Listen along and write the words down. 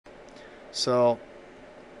So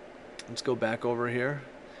let's go back over here.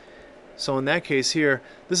 So in that case here,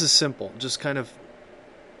 this is simple. Just kind of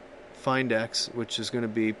find x, which is going to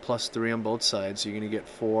be plus 3 on both sides. So you're going to get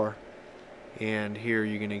 4, and here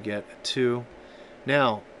you're going to get 2.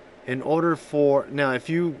 Now, if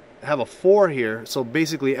you have a 4 here, so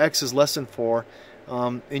basically x is less than 4,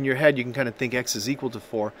 in your head you can kind of think x is equal to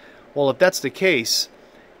 4. Well, if that's the case,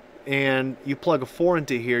 and you plug a 4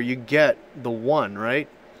 into here, you get the 1, right?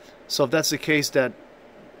 So if that's the case, that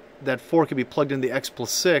 4 could be plugged into x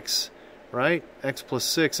plus 6, right? X plus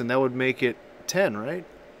 6, and that would make it 10, right?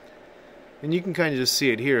 And you can kind of just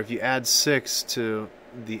see it here. If you add 6 to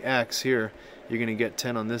the x here, you're going to get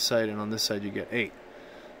 10 on this side, and on this side you get 8.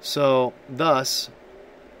 So thus,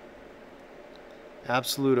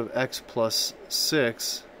 absolute of x plus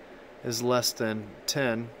 6 is less than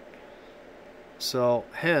 10. So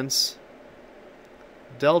hence,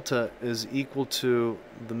 delta is equal to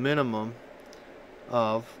the minimum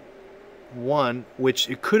of 1, which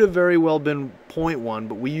it could have very well been 0.1,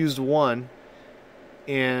 but we used 1,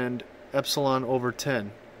 and epsilon over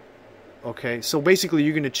 10. Okay, so basically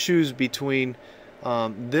you're going to choose between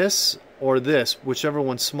this or this, whichever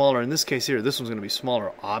one's smaller. In this case here, this one's going to be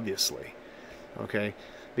smaller, obviously. Okay,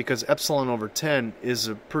 because epsilon over 10 is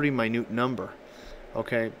a pretty minute number.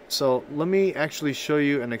 Okay, so let me actually show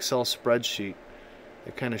you an Excel spreadsheet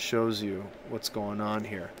that kind of shows you what's going on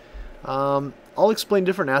here. I'll explain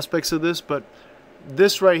different aspects of this, but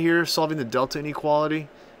this right here, solving the delta inequality,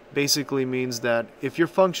 basically means that if your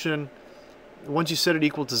function, once you set it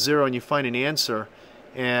equal to 0 and you find an answer,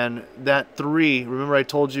 and that 3, remember I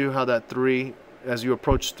told you how that 3, as you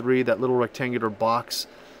approach 3, that little rectangular box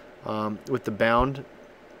with the bound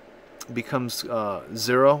becomes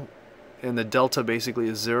 0, and the delta basically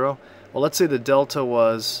is 0. Well, let's say the delta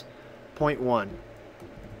was 0.1.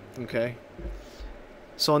 Okay,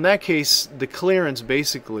 so in that case, the clearance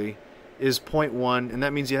basically is 0.1, and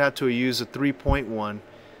that means you have to use a 3.1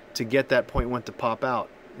 to get that 0.1 to pop out.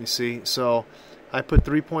 You see, so I put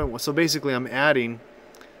 3.1. So basically, I'm adding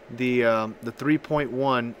the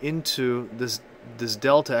 3.1 into this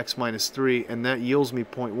delta x minus 3, and that yields me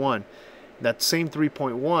 0.1. That same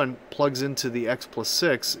 3.1 plugs into the x plus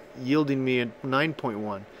 6, yielding me a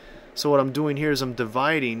 9.1. So what I'm doing here is I'm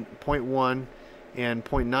dividing 0.1 and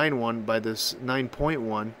 0.91 by this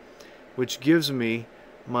 9.1, which gives me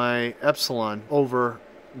my epsilon over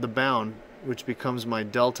the bound, which becomes my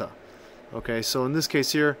delta. Okay, so in this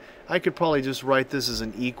case here, I could probably just write this as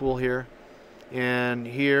an equal here, and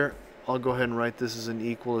here I'll go ahead and write this as an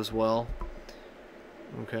equal as well.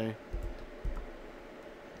 Okay,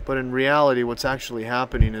 but in reality what's actually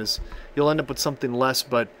happening is you'll end up with something less,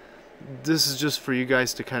 but this is just for you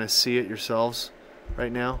guys to kind of see it yourselves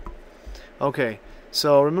right now. Okay,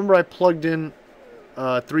 so remember I plugged in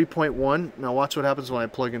 3.1. Now watch what happens when I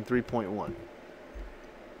plug in 3.1.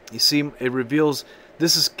 You see, it reveals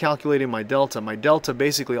this is calculating my delta. My delta,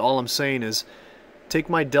 basically all I'm saying is take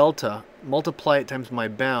my delta, multiply it times my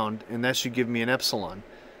bound, and that should give me an epsilon.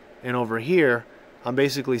 And over here, I'm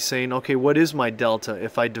basically saying, okay, what is my delta?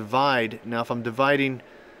 If I divide, now if I'm dividing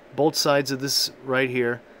both sides of this right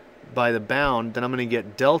here by the bound, then I'm going to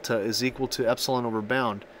get delta is equal to epsilon over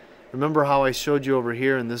bound. Remember how I showed you over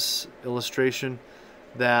here in this illustration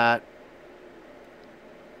that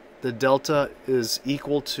the delta is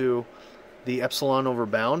equal to the epsilon over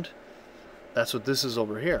bound? That's what this is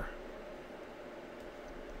over here.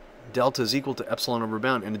 Delta is equal to epsilon over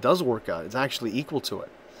bound, and it does work out. It's actually equal to it.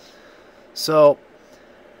 So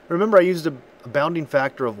remember I used a bounding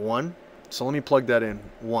factor of 1, so let me plug that in,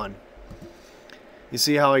 1. You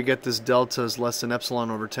see how I get this delta is less than epsilon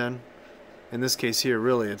over 10? In this case here,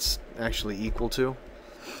 really, it's actually equal to.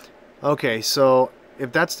 Okay, so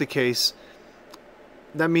if that's the case,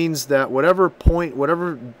 that means that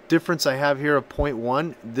whatever difference I have here of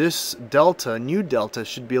 0.1, this delta, new delta,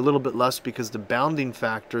 should be a little bit less because the bounding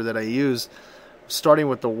factor that I used, starting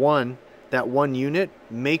with the 1, that 1 unit,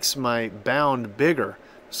 makes my bound bigger.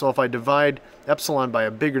 So if I divide epsilon by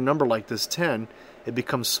a bigger number like this 10, it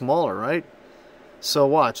becomes smaller, right? So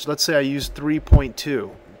watch, let's say I use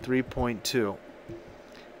 3.2. 3.2.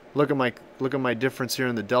 Look at my difference here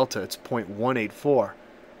in the delta. It's 0.184.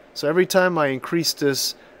 So every time I increase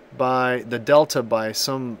this by the delta by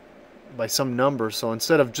some number, so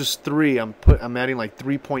instead of just 3, I'm adding like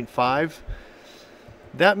 3.5.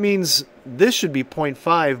 That means this should be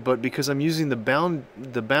 0.5, but because I'm using the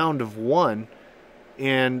bound of 1,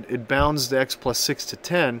 and it bounds the x plus 6 to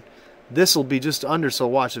 10, this will be just under. So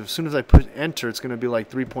watch, as soon as I put enter, it's going to be like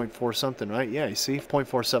 3.4 something, right? Yeah, you see,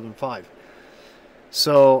 0.475.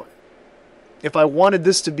 So if I wanted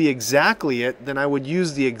this to be exactly it, then I would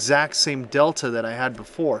use the exact same delta that I had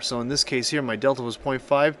before. So in this case here, my delta was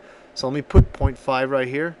 0.5. So let me put 0.5 right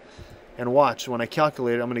here, and watch, when I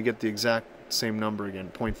calculate it, I'm going to get the exact same number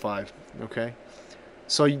again, 0.5. Okay?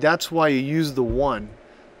 So that's why you use the 1.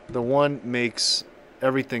 The 1 makes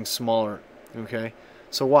everything smaller. Okay?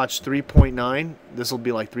 So watch, 3.9, this will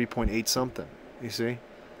be like 3.8 something. You see?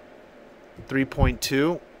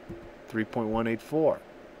 3.2, 3.184.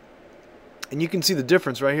 And you can see the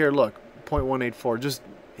difference right here. Look, 0.184. Just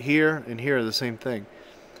here and here are the same thing.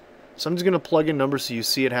 So I'm just going to plug in numbers so you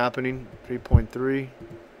see it happening. 3.3,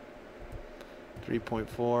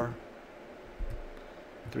 3.4,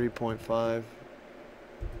 3.5,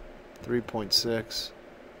 3.6,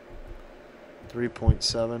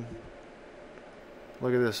 3.7.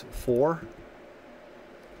 Look at this, 4.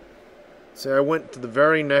 So I went to the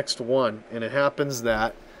very next one, and it happens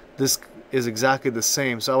that this is exactly the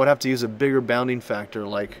same. So I would have to use a bigger bounding factor,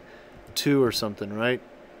 like 2 or something, right?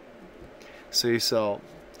 See, so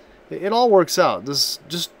it all works out. This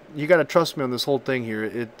just, you got to trust me on this whole thing here.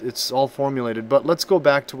 It's all formulated. But let's go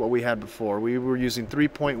back to what we had before. We were using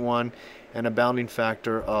 3.1 and a bounding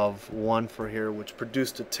factor of 1 for here, which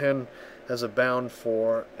produced a 10 as a bound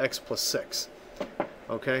for x plus 6.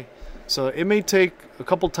 Okay, so it may take a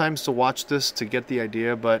couple times to watch this to get the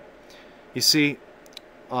idea, but you see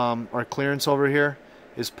our clearance over here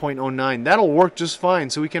is 0.09. That'll work just fine,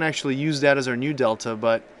 so we can actually use that as our new delta,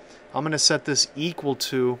 but I'm going to set this equal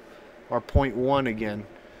to our 0.1 again,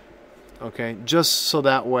 okay, just so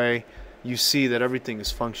that way you see that everything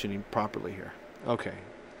is functioning properly here. Okay,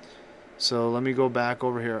 so let me go back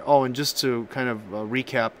over here. Oh, and just to kind of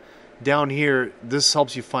recap, down here, this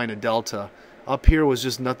helps you find a delta. Up here was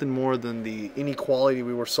just nothing more than the inequality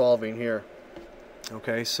we were solving here.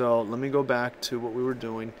 Okay, so let me go back to what we were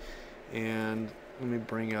doing, and let me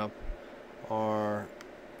bring up our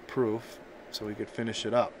proof so we could finish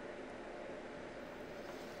it up.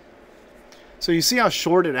 So you see how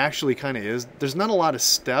short it actually kind of is? There's not a lot of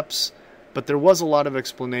steps, but there was a lot of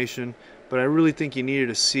explanation, but I really think you needed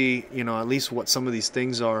to see, you know, at least what some of these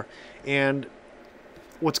things are. And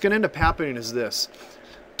what's going to end up happening is this.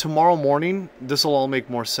 Tomorrow morning, this will all make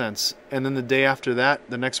more sense. And then the day after that,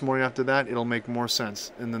 the next morning after that, it'll make more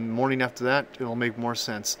sense. And then the morning after that, it'll make more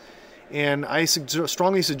sense. And I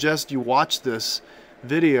strongly suggest you watch this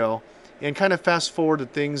video and kind of fast forward to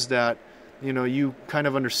things that, you know, you kind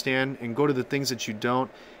of understand, and go to the things that you don't.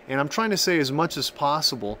 And I'm trying to say as much as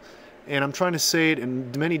possible, and I'm trying to say it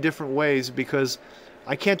in many different ways, because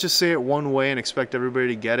I can't just say it one way and expect everybody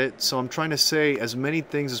to get it. So I'm trying to say as many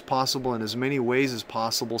things as possible in as many ways as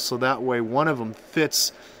possible, so that way one of them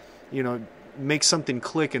fits, you know, makes something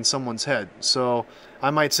click in someone's head. So I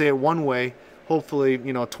might say it one way, hopefully,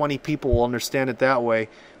 you know, 20 people will understand it that way,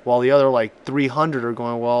 while the other like 300 are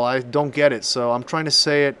going, well, I don't get it. So I'm trying to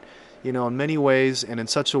say it, you know, in many ways and in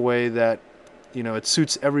such a way that, you know, it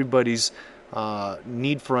suits everybody's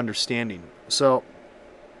need for understanding. So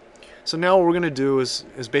now what we're going to do is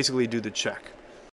basically do the check.